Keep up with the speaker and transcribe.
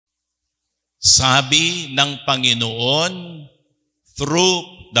Sabi ng Panginoon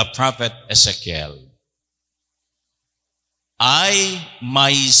through the prophet Ezekiel, I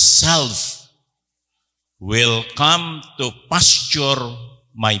myself will come to pasture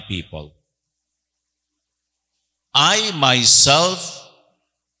my people. I myself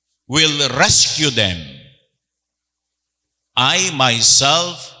will rescue them. I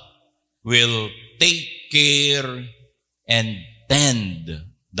myself will take care and tend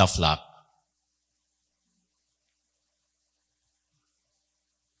the flock.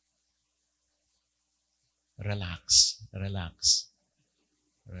 Relax, relax,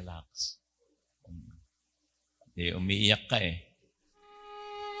 relax. Umiiyak ka eh.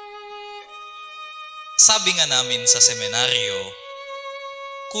 Sabi nga namin sa seminaryo,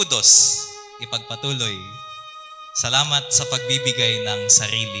 kudos, ipagpatuloy. Salamat sa pagbibigay ng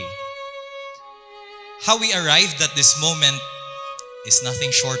sarili. How we arrived at this moment is nothing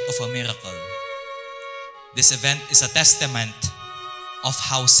short of a miracle. This event is a testament of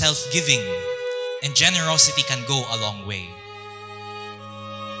how self-giving and generosity can go a long way.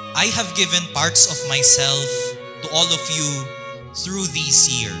 I have given parts of myself to all of you through these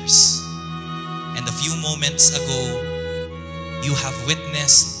years. And a few moments ago, you have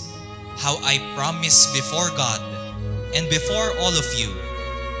witnessed how I promise before God and before all of you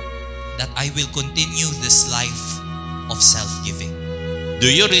that I will continue this life of self-giving. Do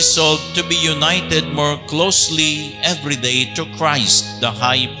you resolve to be united more closely every day to Christ, the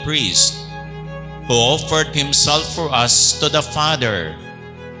High Priest, who offered himself for us to the Father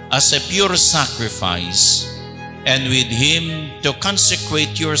as a pure sacrifice, and with him to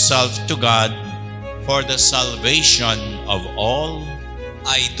consecrate yourself to God for the salvation of all?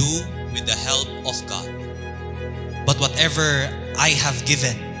 I do with the help of God. But whatever I have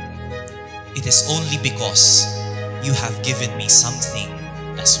given, it is only because you have given me something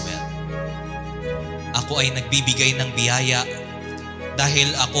as well. Ako ay nagbibigay ng biyaya dahil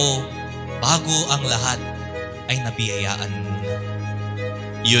ako, bago ang lahat, ay nabiyayaan muna.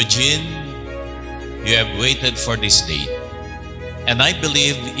 Eugene, you have waited for this date. And I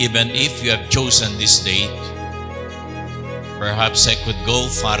believe even if you have chosen this date, perhaps I could go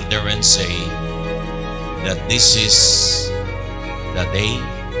farther and say that this is the day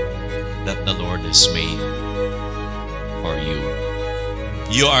that the Lord has made for you.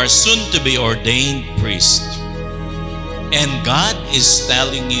 You are soon to be ordained priest. And God is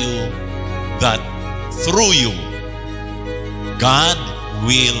telling you that through you, God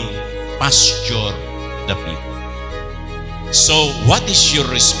will pasture the people. So what is your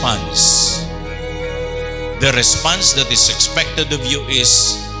response? The response that is expected of you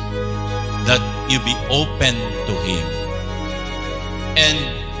is that you be open to Him. And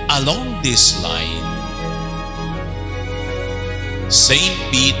along this line, Saint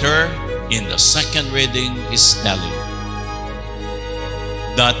Peter in the second reading is telling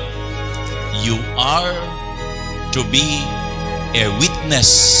that you are to be a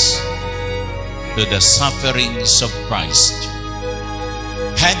witness to the sufferings of Christ.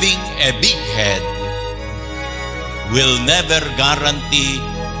 Having a big head will never guarantee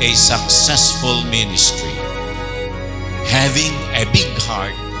a successful ministry. Having a big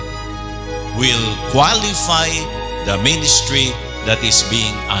heart will qualify the ministry that is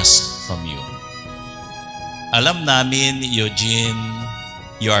being asked from you. Alam namin, Eugene,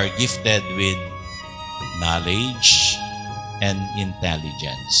 you are gifted with knowledge and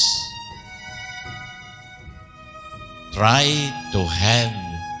intelligence. Try to have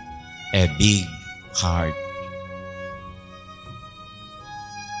a big heart.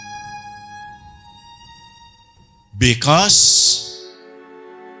 Because,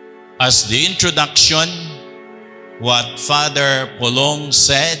 as the introduction, what Father Polong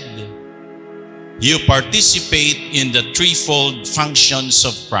said, you participate in the threefold functions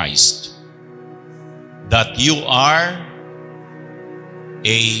of Christ. That you are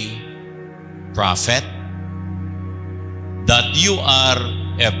a prophet, that you are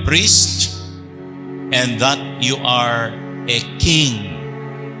a priest, and that you are a king.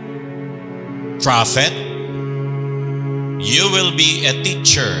 Prophet, you will be a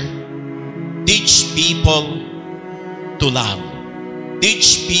teacher. Teach people to love.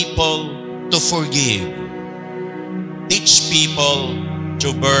 Teach people to forgive. Teach people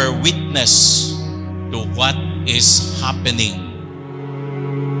to bear witness to what is happening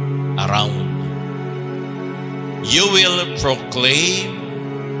around. You will proclaim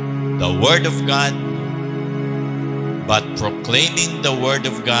the Word of God, but proclaiming the Word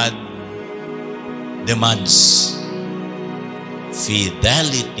of God demands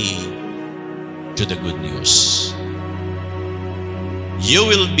fidelity to the good news. You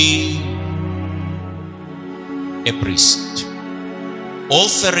will be a priest,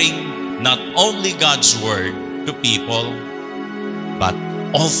 offering not only God's word to people, but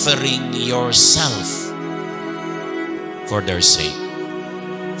offering yourself for their sake,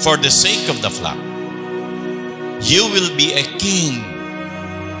 for the sake of the flock. You will be a king,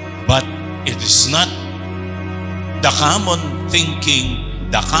 but it is not the common thinking,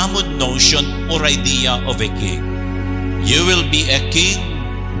 the common notion or idea of a king. You will be a king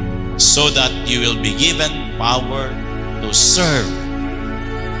so that you will be given power to serve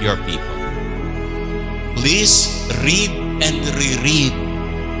your people. Please read and reread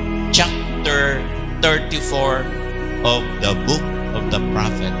chapter 34 of the book of the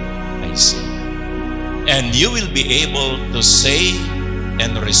prophet Isaiah. And you will be able to say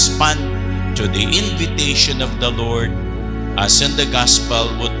and respond to the invitation of the Lord, as in the gospel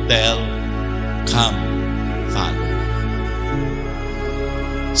would tell, "Come, Father."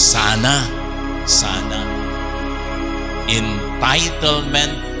 Sana,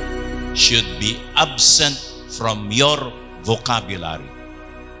 entitlement should be absent from your vocabulary.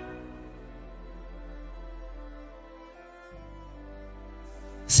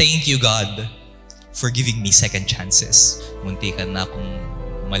 Thank you, God, for giving me second chances. Muntikan na akong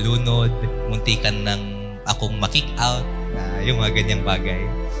malunod, muntikan nang akong makick out, yung mga ganyang bagay.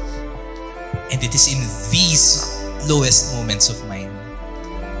 And it is in these lowest moments of mine,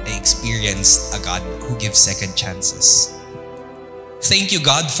 I experienced a God who gives second chances. Thank you,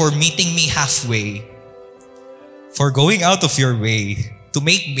 God, for meeting me halfway, for going out of your way to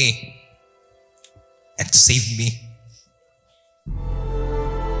make me and to save me.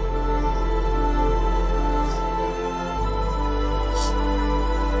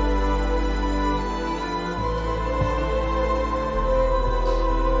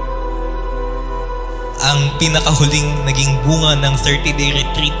 Ang pinakahuling naging bunga ng 30-day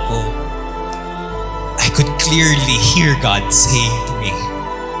retreat ko, I could clearly hear God saying to me,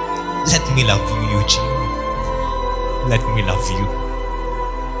 "Let me love you, Eugene. Let me love you."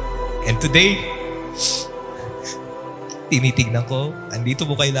 And today, tinitignan ko, andito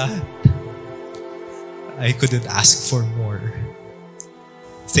mo kayo lahat. I couldn't ask for more.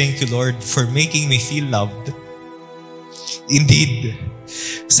 Thank you, Lord, for making me feel loved. Indeed,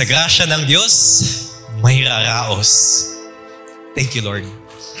 sa grasya ng Diyos, may raraos. Thank you, Lord.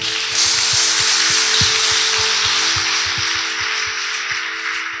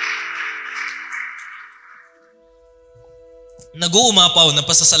 Nag-uumapaw ng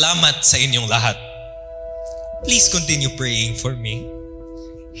pasasalamat sa inyong lahat. Please continue praying for me.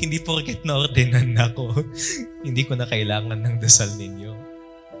 Hindi porket na-ordenan na ako, hindi ko na kailangan ng dasal ninyo.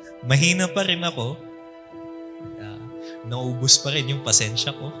 Mahina pa rin ako. Naubos pa rin yung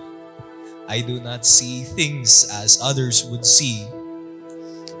pasensya ko. I do not see things as others would see.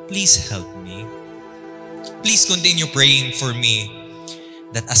 Please help me. Please continue praying for me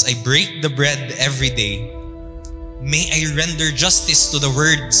that as I break the bread every day, may I render justice to the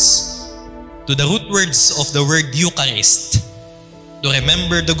words, to the root words of the word Eucharist, to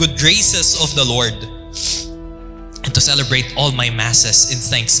remember the good graces of the Lord, and to celebrate all my masses in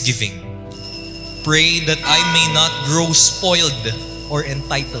thanksgiving. Pray that I may not grow spoiled or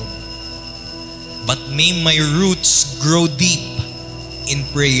entitled, but may my roots grow deep in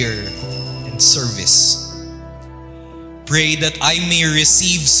prayer and service. Pray that I may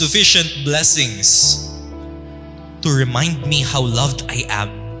receive sufficient blessings to remind me how loved I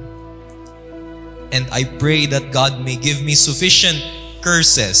am. And I pray that God may give me sufficient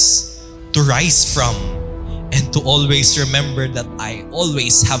curses to rise from and to always remember that I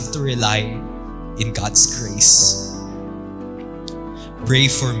always have to rely in God's grace. Pray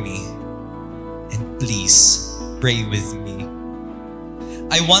for me. And please, pray with me.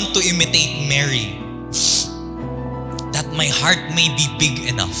 I want to imitate Mary, that my heart may be big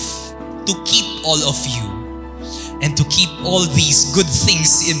enough to keep all of you and to keep all these good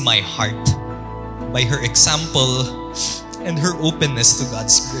things in my heart by her example and her openness to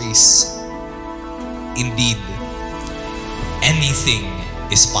God's grace. Indeed, anything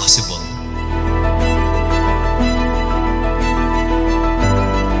is possible.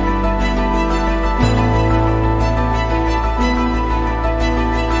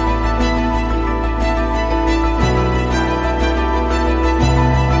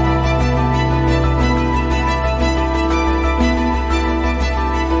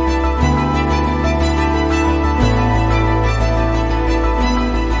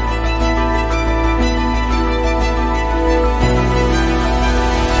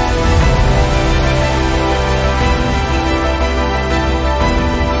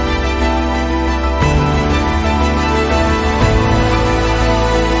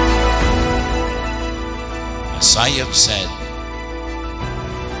 I have said,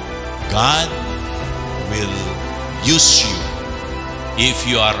 God will use you if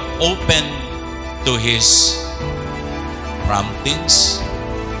you are open to His promptings,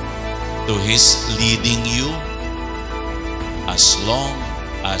 to His leading you, as long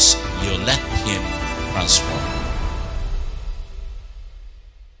as you let Him transform.